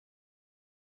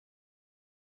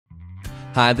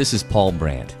Hi, this is Paul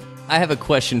Brandt. I have a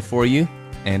question for you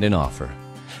and an offer.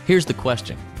 Here's the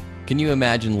question. Can you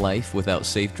imagine life without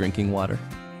safe drinking water?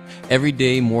 Every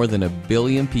day, more than 1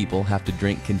 billion people have to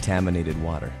drink contaminated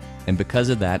water. And because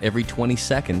of that, every 20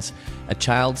 seconds, a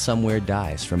child somewhere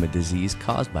dies from a disease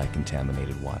caused by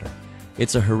contaminated water.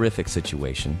 It's a horrific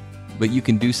situation, but you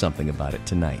can do something about it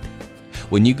tonight.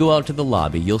 When you go out to the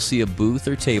lobby, you'll see a booth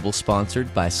or table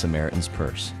sponsored by Samaritan's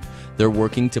Purse. They're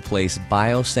working to place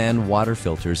biosand water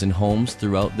filters in homes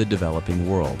throughout the developing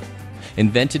world.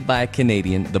 Invented by a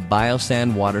Canadian, the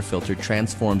biosand water filter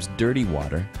transforms dirty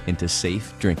water into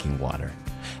safe drinking water.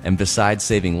 And besides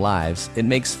saving lives, it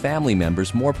makes family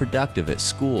members more productive at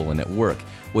school and at work,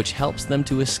 which helps them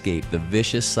to escape the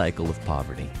vicious cycle of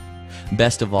poverty.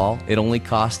 Best of all, it only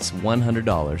costs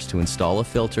 $100 to install a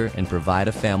filter and provide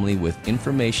a family with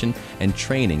information and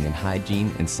training in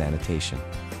hygiene and sanitation.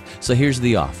 So here's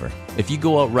the offer. If you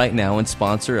go out right now and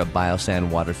sponsor a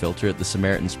biosand water filter at the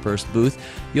Samaritan's Purse booth,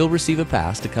 you'll receive a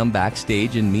pass to come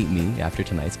backstage and meet me after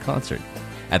tonight's concert.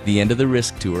 At the end of the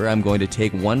Risk Tour, I'm going to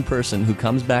take one person who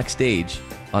comes backstage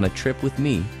on a trip with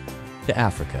me to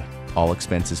Africa, all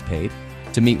expenses paid,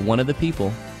 to meet one of the people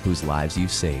whose lives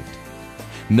you've saved.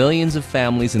 Millions of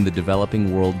families in the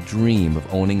developing world dream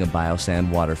of owning a biosand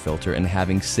water filter and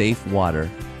having safe water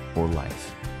or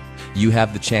life. You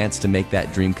have the chance to make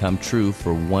that dream come true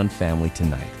for one family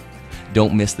tonight.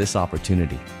 Don't miss this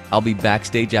opportunity. I'll be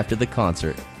backstage after the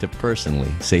concert to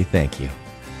personally say thank you.